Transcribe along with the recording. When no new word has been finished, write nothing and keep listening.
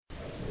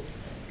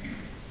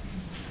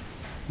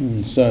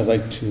And so I'd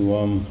like to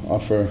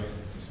offer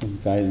some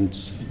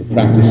guidance for the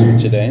practice for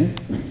today.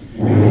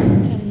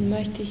 Dann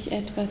möchte ich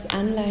etwas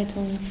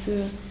Anleitung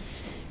für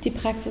die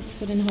Praxis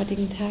für den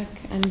heutigen Tag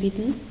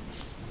anbieten.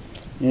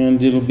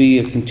 And it'll be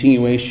a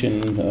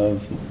continuation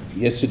of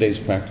yesterday's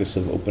practice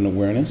of open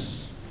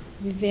awareness.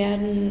 Wir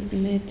werden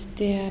mit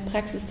der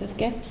Praxis des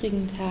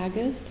gestrigen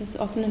Tages, des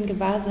offenen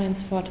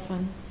Gewahrseins,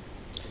 fortfahren.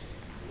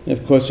 And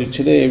of course,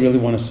 today I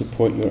really want to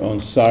support your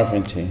own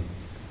sovereignty.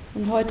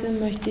 Und heute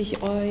möchte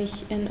ich euch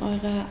in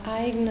eurer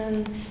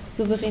eigenen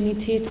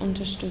Souveränität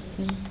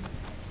unterstützen.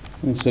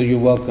 And so you're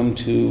welcome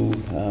to,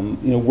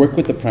 work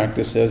with the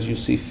practice as you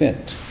see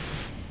fit.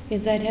 Ihr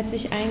seid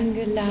herzlich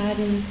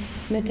eingeladen,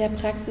 mit der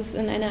Praxis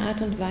in einer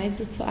Art und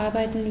Weise zu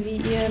arbeiten, wie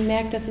ihr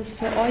merkt, dass es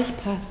für euch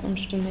passt und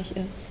stimmig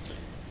ist.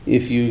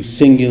 If you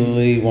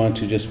singularly want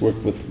to just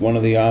work with one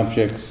of the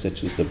objects,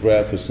 such as the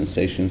breath or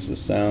sensations or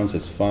sounds,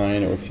 it's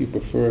fine. Or if you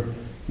prefer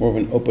more of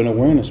an open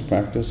awareness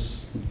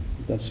practice,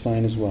 that's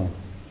fine as well.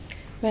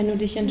 Wenn du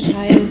dich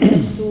entscheidest,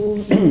 dass du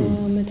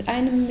nur mit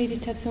einem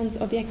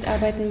Meditationsobjekt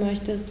arbeiten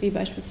möchtest, wie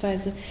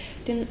beispielsweise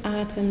den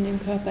Atem, den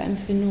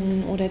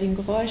Körperempfindungen oder den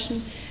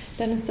Geräuschen,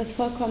 dann ist das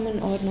vollkommen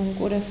in Ordnung.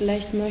 Oder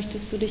vielleicht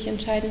möchtest du dich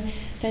entscheiden,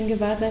 dein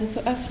Gewahrsein zu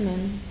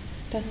öffnen.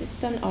 Das ist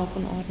dann auch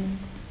in Ordnung.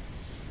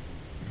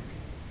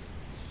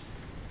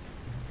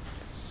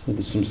 So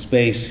there's some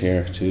space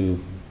here to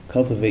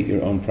cultivate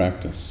your own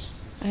practice.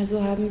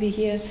 Also haben wir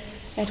hier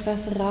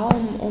etwas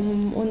Raum,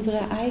 um unsere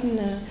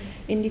eigene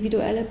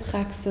individuelle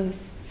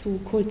Praxis zu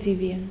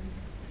kultivieren.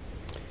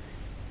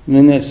 And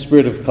in that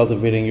spirit of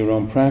cultivating your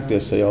own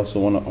practice, I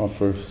also want to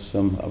offer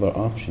some other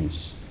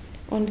options.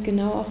 Und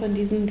genau auch in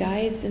diesem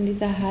Geist, in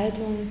dieser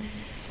Haltung,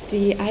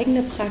 die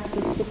eigene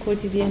Praxis zu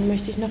kultivieren,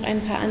 möchte ich noch ein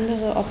paar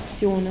andere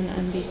Optionen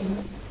anbieten.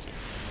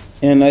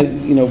 And I,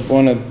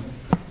 want to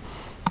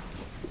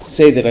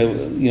say that I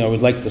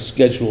would like the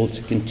schedule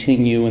to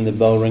continue and the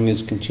bell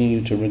ringers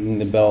continue to ring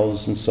the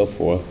bells and so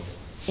forth.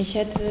 Ich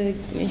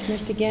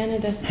möchte gerne,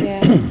 dass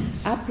der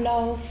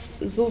Ablauf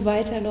so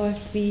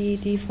weiterläuft wie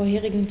die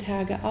vorherigen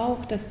Tage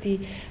auch, dass die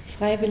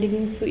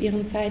Freiwilligen zu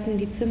ihren Zeiten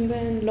die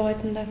Zimbeln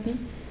läuten lassen.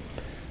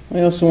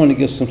 I also want to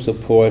give some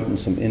support and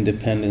some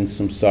independence,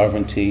 some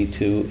sovereignty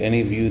to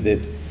any of you that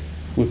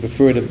would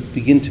prefer to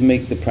begin to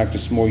make the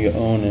practice more your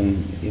own. And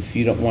if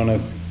you don't want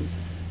to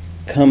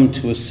come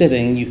to a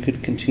sitting, you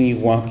could continue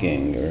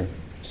walking or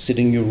sit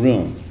in your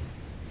room.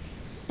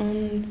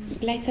 Und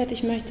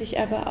gleichzeitig möchte ich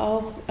aber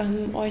auch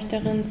euch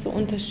darin zu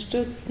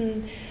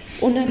unterstützen,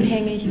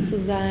 unabhängig zu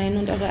sein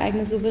und eure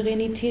eigene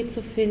Souveränität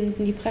zu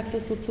finden, die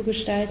Praxis so zu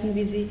gestalten,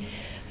 wie sie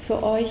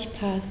für euch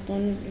passt.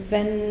 Und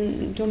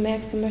wenn du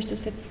merkst, du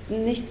möchtest jetzt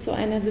nicht zu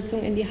einer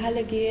Sitzung in die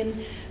Halle gehen,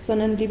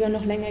 sondern lieber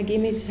noch länger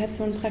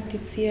Gehmeditation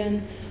praktizieren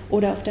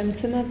oder auf deinem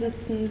Zimmer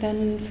sitzen,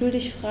 dann fühl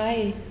dich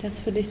frei, das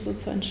für dich so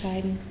zu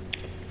entscheiden.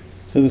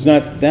 So there's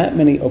not that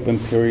many open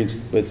periods,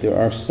 but there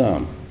are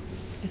some.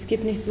 Es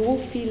gibt nicht so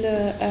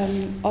viele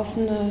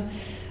offene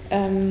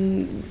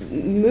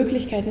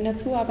Möglichkeiten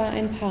dazu, aber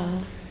ein paar.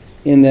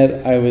 In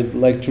that I would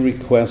like to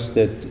request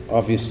that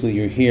obviously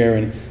you're here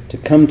and to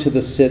come to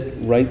the sit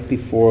right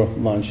before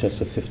lunch.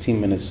 That's a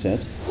 15-minute sit.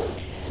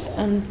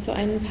 Und zu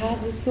ein paar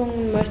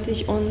Sitzungen möchte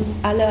ich uns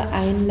alle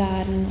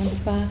einladen. Und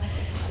zwar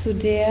zu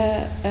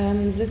der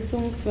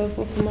Sitzung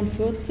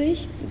 12:45 Uhr,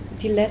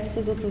 die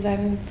letzte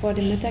sozusagen vor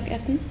dem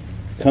Mittagessen.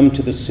 Come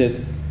to the sit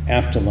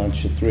after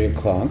lunch at 3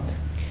 o'clock.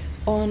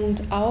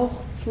 Und auch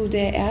zu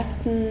der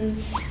ersten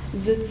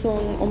Sitzung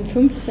um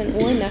 15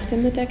 Uhr nach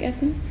dem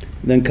Mittagessen.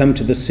 Then come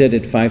to the sit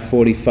at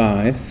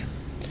 5:45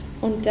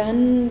 und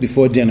dann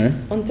before dinner.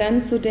 Und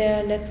dann zu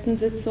der letzten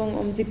Sitzung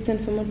um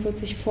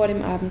 17:45 Uhr vor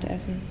dem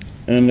Abendessen.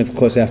 And of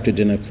course after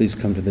dinner, please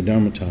come to the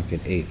Dharma talk at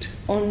 8.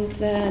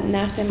 Und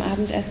nach dem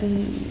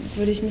Abendessen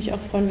würde ich mich auch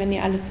freuen, wenn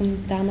ihr alle zum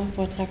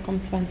Dharma-Vortrag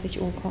um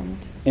 20 Uhr kommt.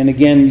 And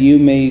again, you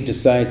may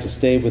decide to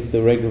stay with the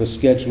regular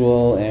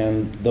schedule,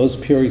 and those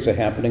periods are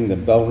happening. The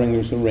bell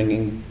ringers are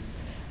ringing.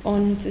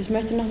 Und ich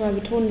möchte nochmal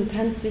betonen, du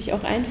kannst dich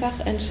auch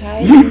einfach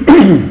entscheiden,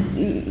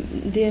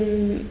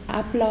 dem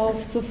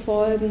Ablauf zu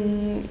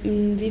folgen,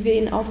 wie wir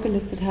ihn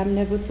aufgelistet haben.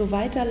 Der wird so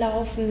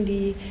weiterlaufen,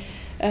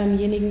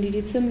 diejenigen, die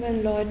die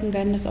Zimbeln läuten,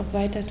 werden das auch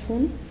weiter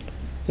tun.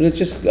 But it's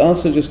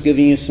just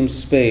giving you some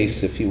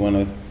space if you want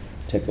to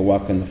take a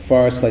walk in the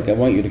forest. Like I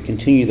want you to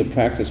continue the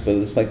practice, but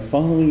it's like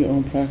following your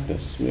own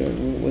practice.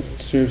 What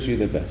serves you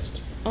the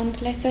best? Und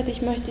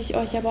gleichzeitig möchte ich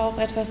euch aber auch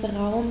etwas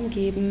Raum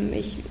geben.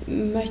 Ich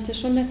möchte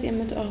schon, dass ihr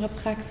mit eurer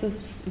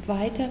Praxis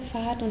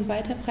weiterfahrt und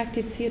weiter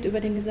praktiziert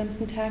über den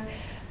gesamten Tag,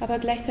 aber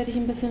gleichzeitig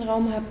ein bisschen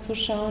Raum habt zu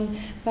schauen,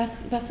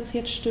 was ist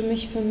jetzt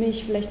stimmig für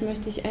mich. Vielleicht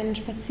möchte ich einen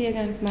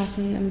Spaziergang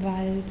machen im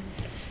Wald.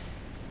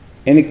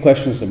 Any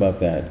questions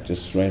about that?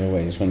 Just right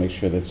away. Just want to make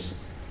sure that's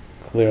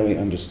clearly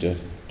understood.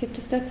 Gibt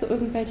es dazu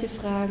irgendwelche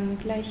Fragen?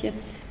 Gleich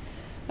jetzt.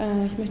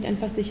 Ich möchte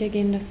einfach sicher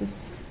gehen, dass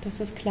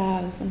es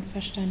klar ist und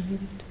verstanden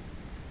wird.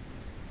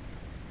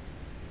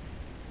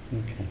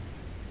 Okay.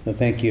 No,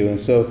 thank you. And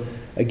so,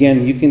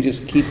 again, you can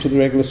just keep to the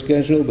regular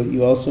schedule, but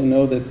you also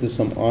know that there's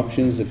some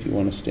options if you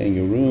want to stay in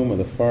your room or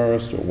the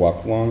forest or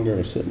walk longer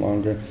or sit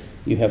longer.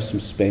 You have some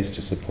space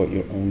to support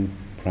your own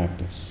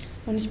practice.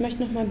 Und ich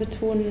möchte nochmal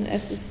betonen,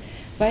 es ist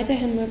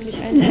weiterhin möglich,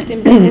 einfach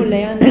dem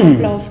regulären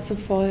Ablauf zu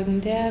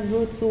folgen. Der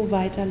wird so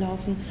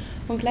weiterlaufen.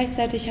 Und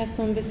gleichzeitig hast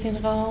du ein bisschen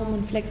Raum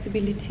und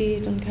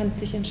Flexibilität und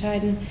kannst dich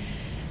entscheiden,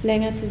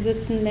 länger zu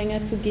sitzen,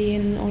 länger zu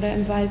gehen oder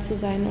im Wald zu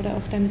sein oder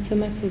auf deinem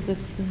Zimmer zu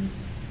sitzen.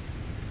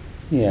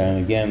 Yeah,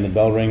 and again, the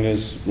bell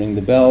ringers ring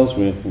the bells.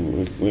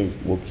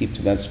 We'll keep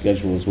to that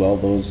schedule as well.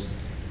 Those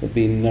will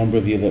be a number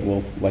of you that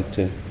will like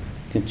to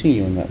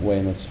continue in that way,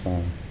 and that's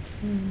fine.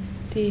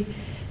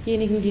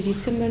 Diejenigen, die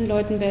Zimbeln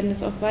läuten, werden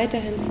es auch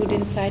weiterhin zu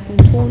den Zeiten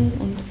tun.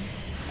 Und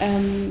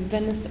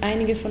wenn es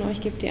einige von euch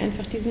gibt, die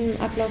einfach diesem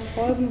Ablauf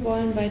folgen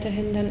wollen,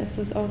 weiterhin, dann ist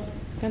das auch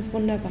ganz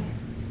wunderbar.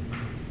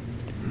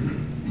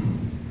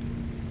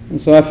 And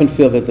so I often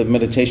feel that the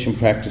meditation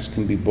practice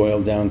can be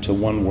boiled down to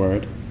one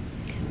word.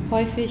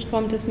 Häufig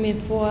kommt es mir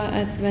vor,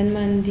 als wenn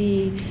man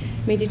die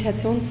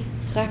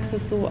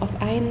Meditationspraxis so auf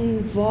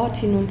ein Wort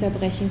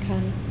hinunterbrechen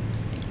kann.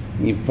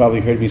 You've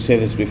probably heard me say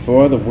this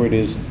before. The word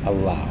is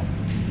allow.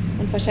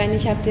 Und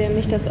wahrscheinlich habt ihr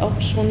mich das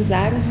auch schon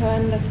sagen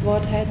hören. Das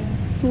Wort heißt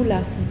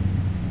zulassen.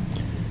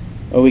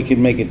 Or we could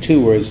make it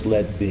two words,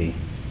 let be.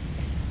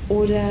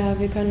 Oder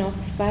wir können auch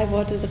zwei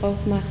Worte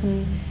draus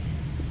machen,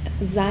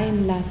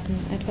 sein lassen.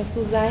 Etwas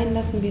so sein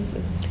lassen, wie es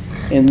ist.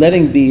 And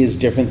letting be is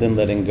different than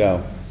letting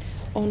go.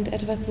 Und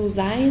etwas so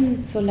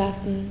sein zu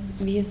lassen,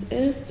 wie es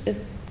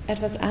ist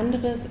etwas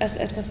anderes, als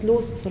etwas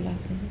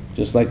loszulassen.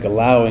 Just like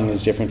allowing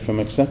is different from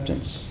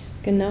acceptance.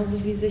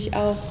 Genauso wie sich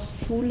auch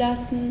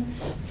zulassen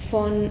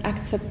von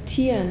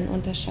akzeptieren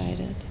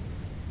unterscheidet.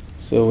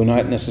 So we're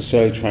not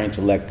necessarily trying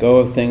to let go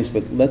of things,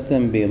 but let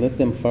them be, let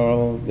them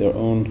follow their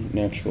own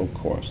natural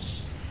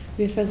course.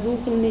 Wir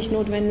versuchen nicht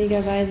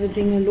notwendigerweise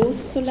Dinge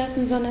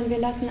loszulassen, sondern wir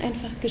lassen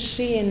einfach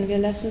geschehen. Wir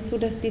lassen zu,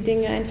 dass die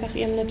Dinge einfach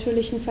ihrem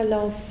natürlichen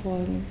Verlauf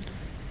folgen.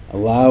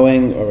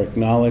 Allowing or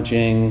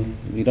acknowledging,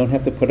 we don't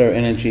have to put our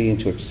energy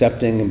into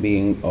accepting and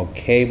being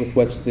okay with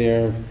what's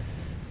there.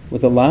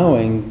 With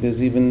allowing,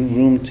 there's even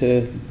room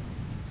to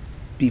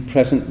be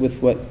present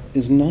with what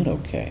is not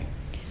okay.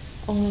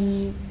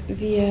 Und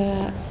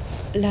wir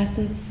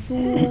lassen zu,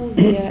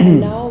 wir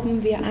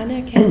erlauben, wir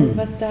anerkennen,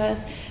 was da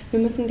ist. Wir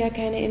müssen gar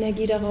keine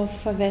Energie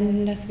darauf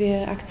verwenden, dass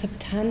wir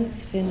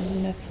Akzeptanz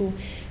finden dazu.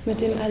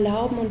 Mit dem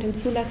Erlauben und dem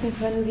Zulassen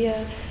können wir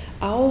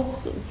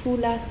auch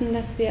zulassen,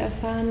 dass wir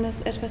erfahren,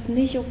 dass etwas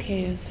nicht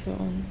okay ist für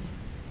uns.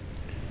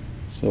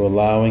 So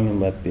allowing and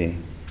let be.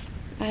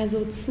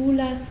 Also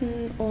zulassen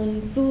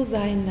und so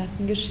sein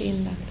lassen,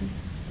 geschehen lassen.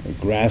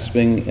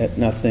 Grasping at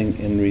nothing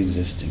and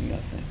resisting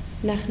nothing.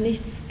 Nach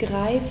nichts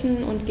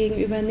greifen und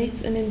gegenüber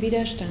nichts in den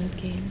Widerstand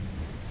gehen.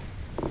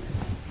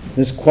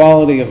 This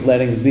quality of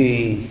letting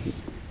be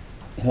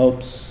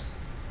helps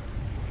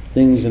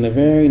things in a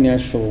very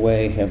natural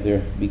way have their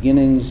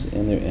beginnings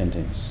and their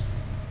endings.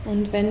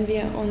 Und wenn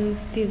wir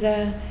uns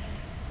dieser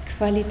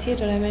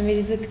Qualität oder wenn wir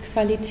diese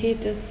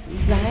Qualität des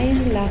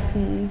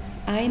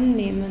Seinlassens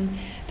einnehmen,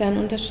 dann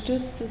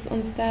unterstützt es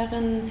uns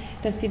darin,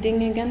 dass die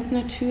Dinge ganz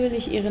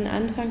natürlich ihren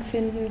Anfang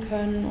finden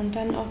können und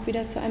dann auch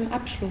wieder zu einem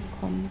Abschluss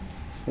kommen.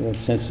 So that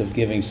sense of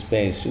giving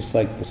space, just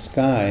like the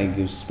sky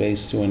gives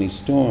space to any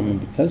storm, and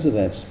because of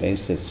that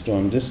space, that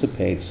storm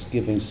dissipates,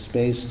 giving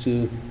space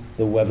to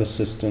the weather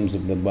systems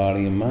of the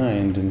body and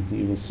mind, and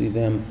you will see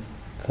them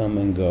come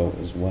and go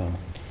as well.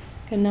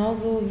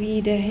 Genauso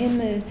wie der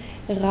Himmel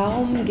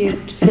Raum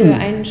gibt für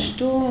einen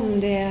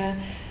Sturm, der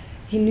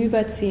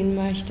hinüberziehen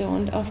möchte.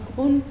 Und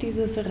aufgrund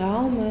dieses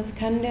Raumes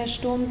kann der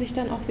Sturm sich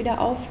dann auch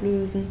wieder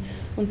auflösen.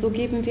 Und so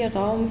geben wir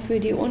Raum für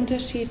die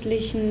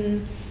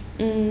unterschiedlichen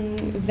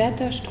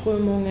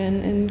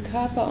Wetterströmungen in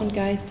Körper und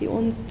Geist, die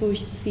uns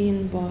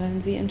durchziehen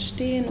wollen. Sie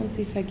entstehen und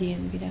sie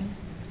vergehen wieder.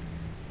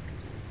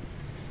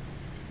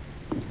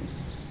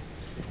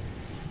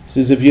 This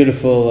is a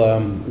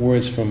beautiful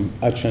words from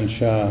Ajahn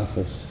Chah,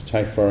 the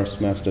Thai forest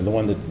master, the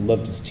one that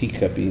loved his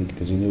teacup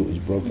because he knew it was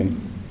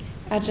broken.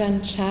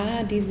 Ajahn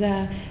Chah,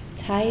 dieser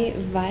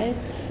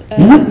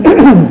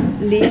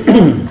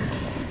Thai-Wald-Lehrer,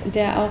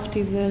 der auch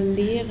diese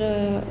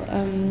Lehre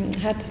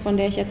hat, von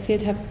der ich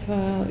erzählt habe,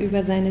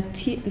 über seine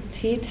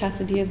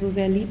Teetasse, die er so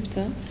sehr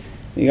liebte.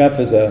 He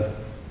offers a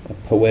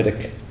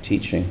poetic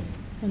teaching.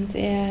 Und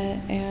er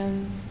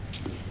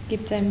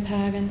gibt ein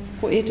paar ganz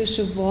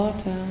poetische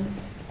Worte.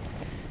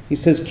 He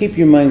says, keep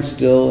your mind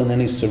still in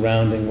any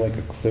surrounding like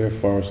a clear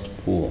forest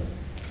pool.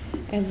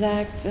 Er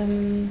sagt,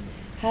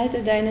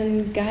 halte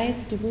deinen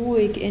Geist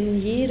ruhig in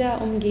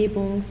jeder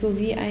Umgebung, so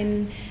wie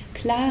einen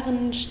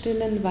klaren,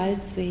 stillen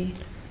Waldsee.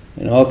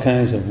 And all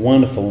kinds of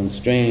wonderful and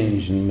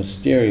strange and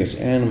mysterious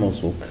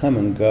animals will come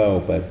and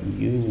go, but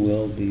you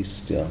will be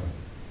still.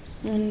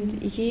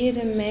 Und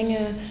jede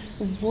Menge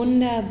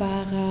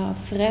wunderbarer,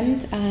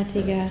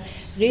 fremdartiger,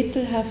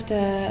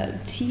 rätselhafter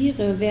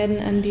Tiere werden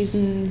an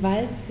diesen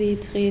Waldsee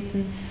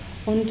treten.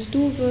 Und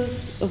du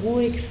wirst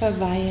ruhig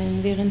verweilen,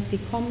 während sie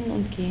kommen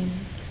und gehen. And the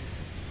Buddha says, keep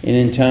your mind still in any surrounding like a clear forest pool. And all kinds of wonderful and strange and mysterious animals will come and go, but you will be still. Und du wirst ruhig verweilen, während sie kommen und gehen. And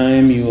in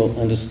time you will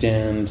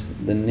understand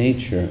the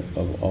nature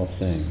of all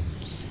things.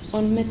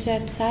 Und mit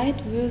der Zeit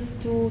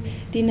wirst du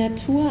die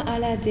Natur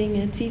aller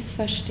Dinge tief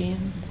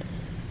verstehen.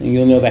 And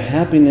you'll know the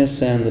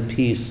happiness and the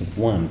peace of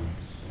one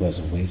who has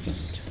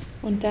awakened.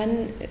 Und dann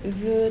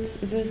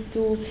wirst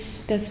du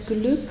das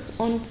Glück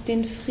und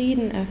den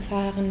Frieden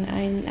erfahren,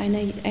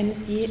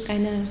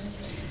 einer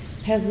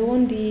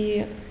Person,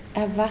 die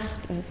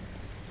erwacht ist.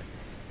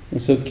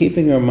 And so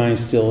keeping our mind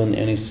still in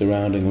any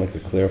surrounding like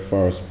a clear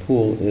forest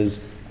pool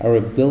is our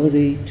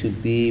ability to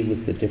be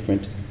with the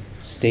different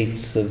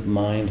states of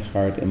mind,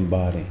 heart and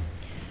body.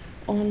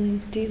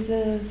 Und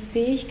diese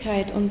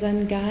Fähigkeit,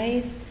 unseren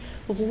Geist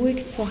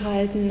ruhig zu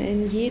halten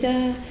in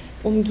jeder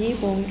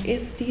Umgebung,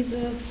 ist diese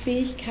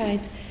Fähigkeit,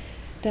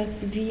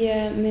 dass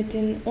wir mit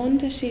den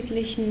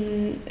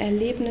unterschiedlichen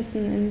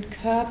Erlebnissen in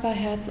Körper,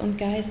 Herz und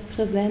Geist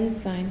präsent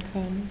sein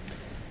können.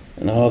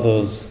 And all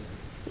those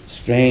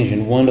strange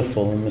and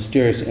wonderful and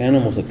mysterious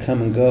animals that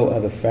come and go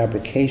are the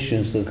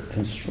fabrications, the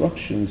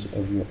constructions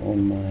of your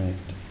own mind.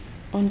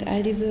 Und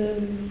all diese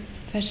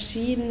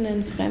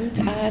verschiedenen,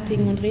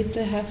 fremdartigen und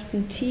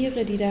rätselhaften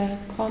Tiere, die da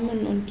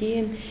kommen und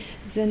gehen,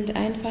 sind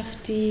einfach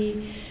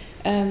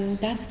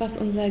das, was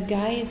unser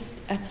Geist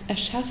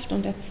erschafft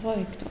und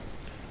erzeugt.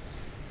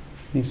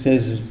 He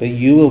says, but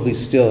you will be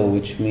still,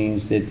 which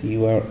means that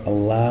you are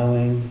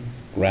allowing,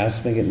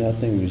 grasping at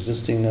nothing,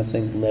 resisting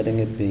nothing, letting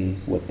it be.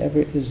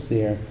 Whatever is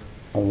there,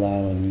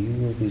 allowing.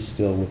 You will be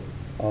still with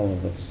all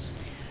of us.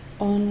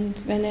 Und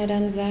wenn er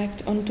dann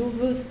sagt, und du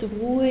wirst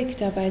ruhig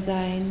dabei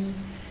sein,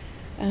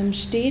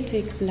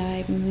 stetig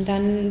bleiben,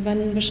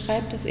 dann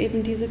beschreibt es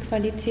eben diese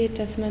Qualität,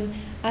 dass man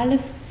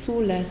alles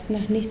zulässt,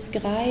 nach nichts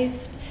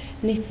greift,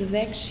 nichts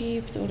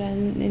wegschiebt oder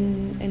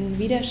in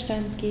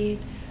Widerstand geht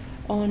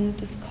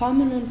und es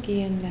kommen und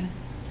gehen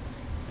lässt.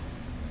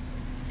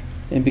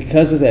 And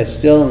because of that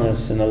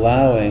stillness and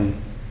allowing,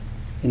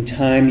 in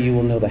time you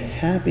will know the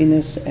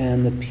happiness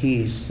and the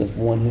peace of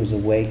one who's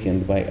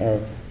awakened. By our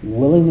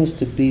willingness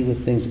to be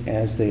with things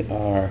as they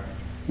are,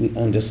 we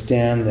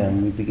understand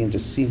them, we begin to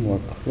see more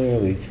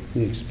clearly,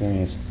 we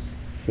experience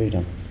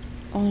freedom.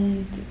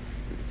 Und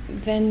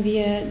wenn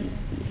wir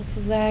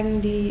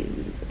sozusagen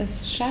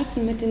es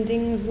schaffen, mit den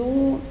Dingen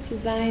so zu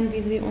sein,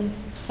 wie sie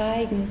uns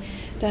zeigen,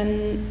 dann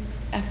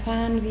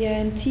erfahren wir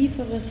ein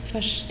tieferes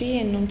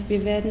Verstehen und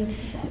wir werden,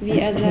 wie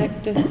er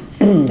sagt,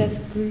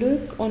 das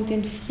Glück und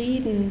den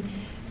Frieden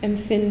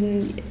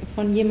empfinden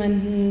von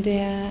jemandem,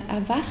 der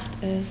erwacht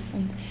ist,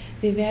 und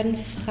wir werden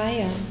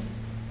freier.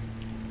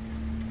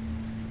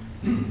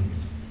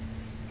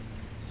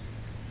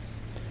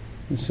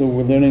 And so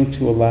we're learning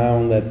to allow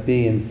and let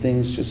be, and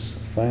things just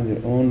find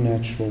their own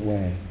natural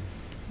way.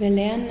 Wir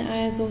lernen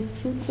also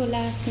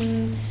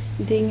zuzulassen,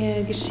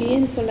 Dinge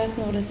geschehen zu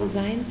lassen oder so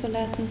sein zu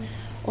lassen,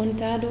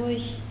 und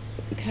dadurch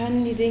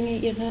können die Dinge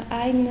ihre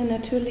eigene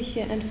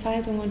natürliche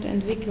Entfaltung und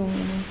Entwicklung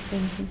in uns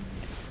finden.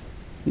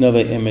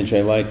 Another image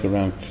I like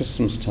around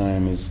Christmas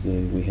time is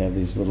we have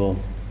these little,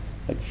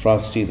 like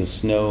Frosty the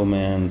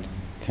Snowman,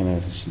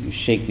 you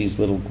shake these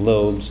little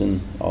globes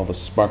and all the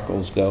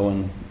sparkles go,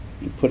 and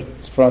you put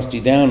Frosty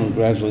down and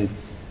gradually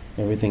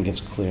everything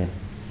gets clear.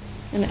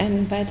 Und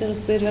ein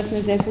weiteres Bild, was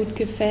mir sehr gut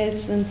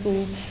gefällt, sind so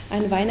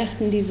an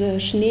Weihnachten diese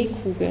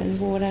Schneekugeln,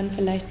 wo dann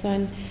vielleicht so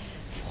ein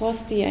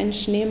Frosty, ein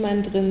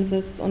Schneemann drin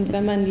sitzt, und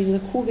wenn man diese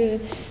Kugel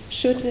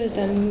schüttelt,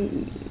 dann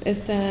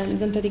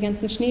sind da die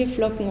ganzen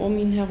Schneeflocken um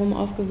ihn herum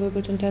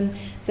aufgewirbelt, und dann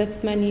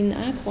setzt man ihn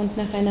ab und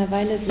nach einer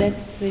Weile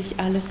setzt sich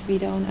alles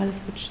wieder und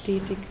alles wird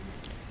stetig.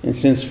 And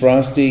since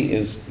Frosty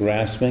is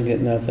grasping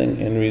at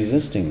nothing and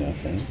resisting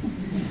nothing,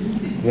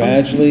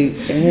 gradually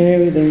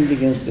everything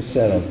begins to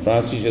settle.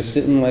 Frosty's just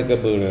sitting like a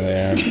Buddha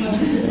there,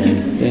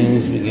 and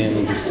things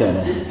begin to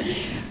settle.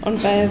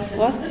 Und weil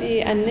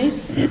Frosty an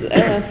nichts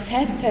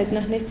festhält,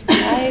 nach nichts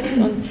greift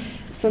und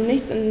zu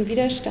nichts in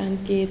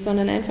Widerstand geht,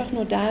 sondern einfach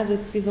nur da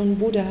sitzt wie so ein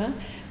Buddha,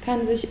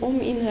 kann sich um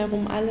ihn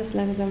herum alles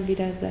langsam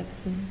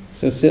widersetzen.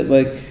 So sit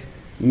like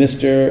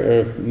Mr.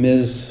 or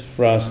Ms.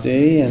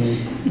 Frosty and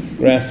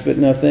grasp at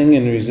nothing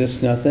and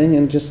resist nothing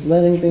and just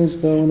letting things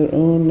go in their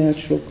own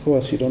natural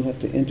course. You don't have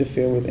to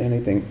interfere with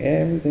anything.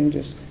 Everything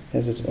just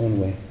has its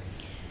own way.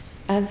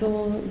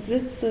 Also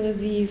sitze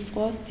wie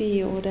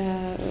Frosty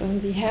oder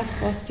wie Herr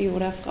Frosty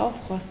oder Frau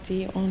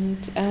Frosty und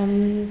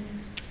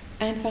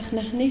einfach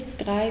nach nichts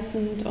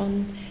greifend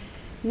und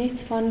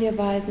nichts von dir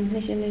weisend,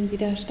 nicht in den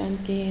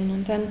Widerstand gehen.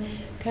 Und dann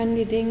können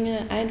die Dinge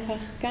einfach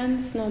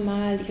ganz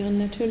normal ihren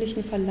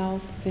natürlichen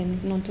Verlauf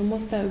finden und du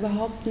musst da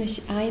überhaupt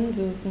nicht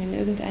einwirken in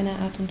irgendeiner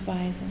Art und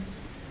Weise.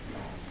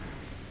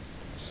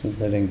 So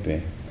letting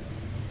be.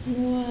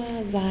 Nur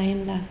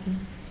sein lassen.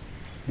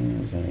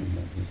 Yeah, sein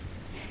lassen.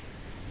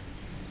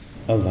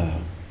 Allow.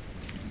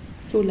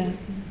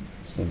 Zulassen.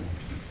 So.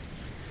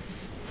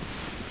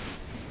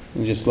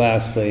 And just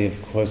lastly,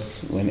 of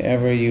course,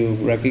 whenever you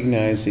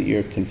recognize that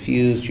you're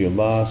confused, you're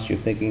lost,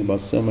 you're thinking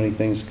about so many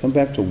things, come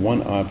back to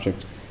one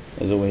object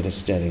as a way to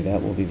steady.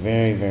 That will be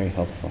very, very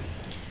helpful.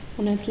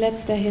 Und als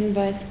letzter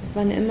Hinweis,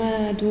 wann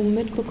immer du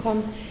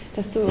mitbekommst,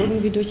 dass du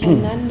irgendwie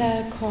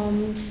durcheinander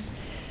kommst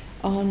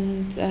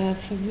und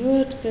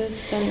verwirrt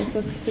bist, dann ist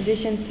das für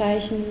dich ein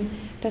Zeichen,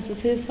 dass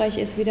es hilfreich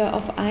ist, wieder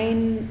auf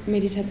ein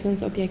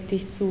Meditationsobjekt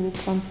dich zu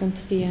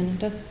konzentrieren.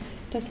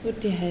 Das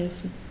wird dir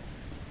helfen.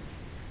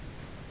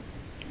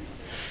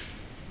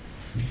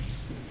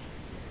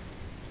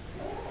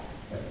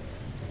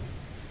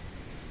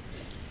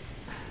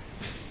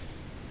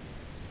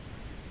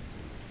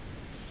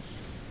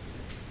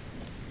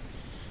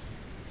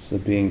 So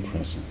being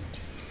present.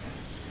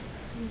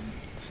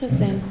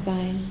 Präsent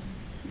sein.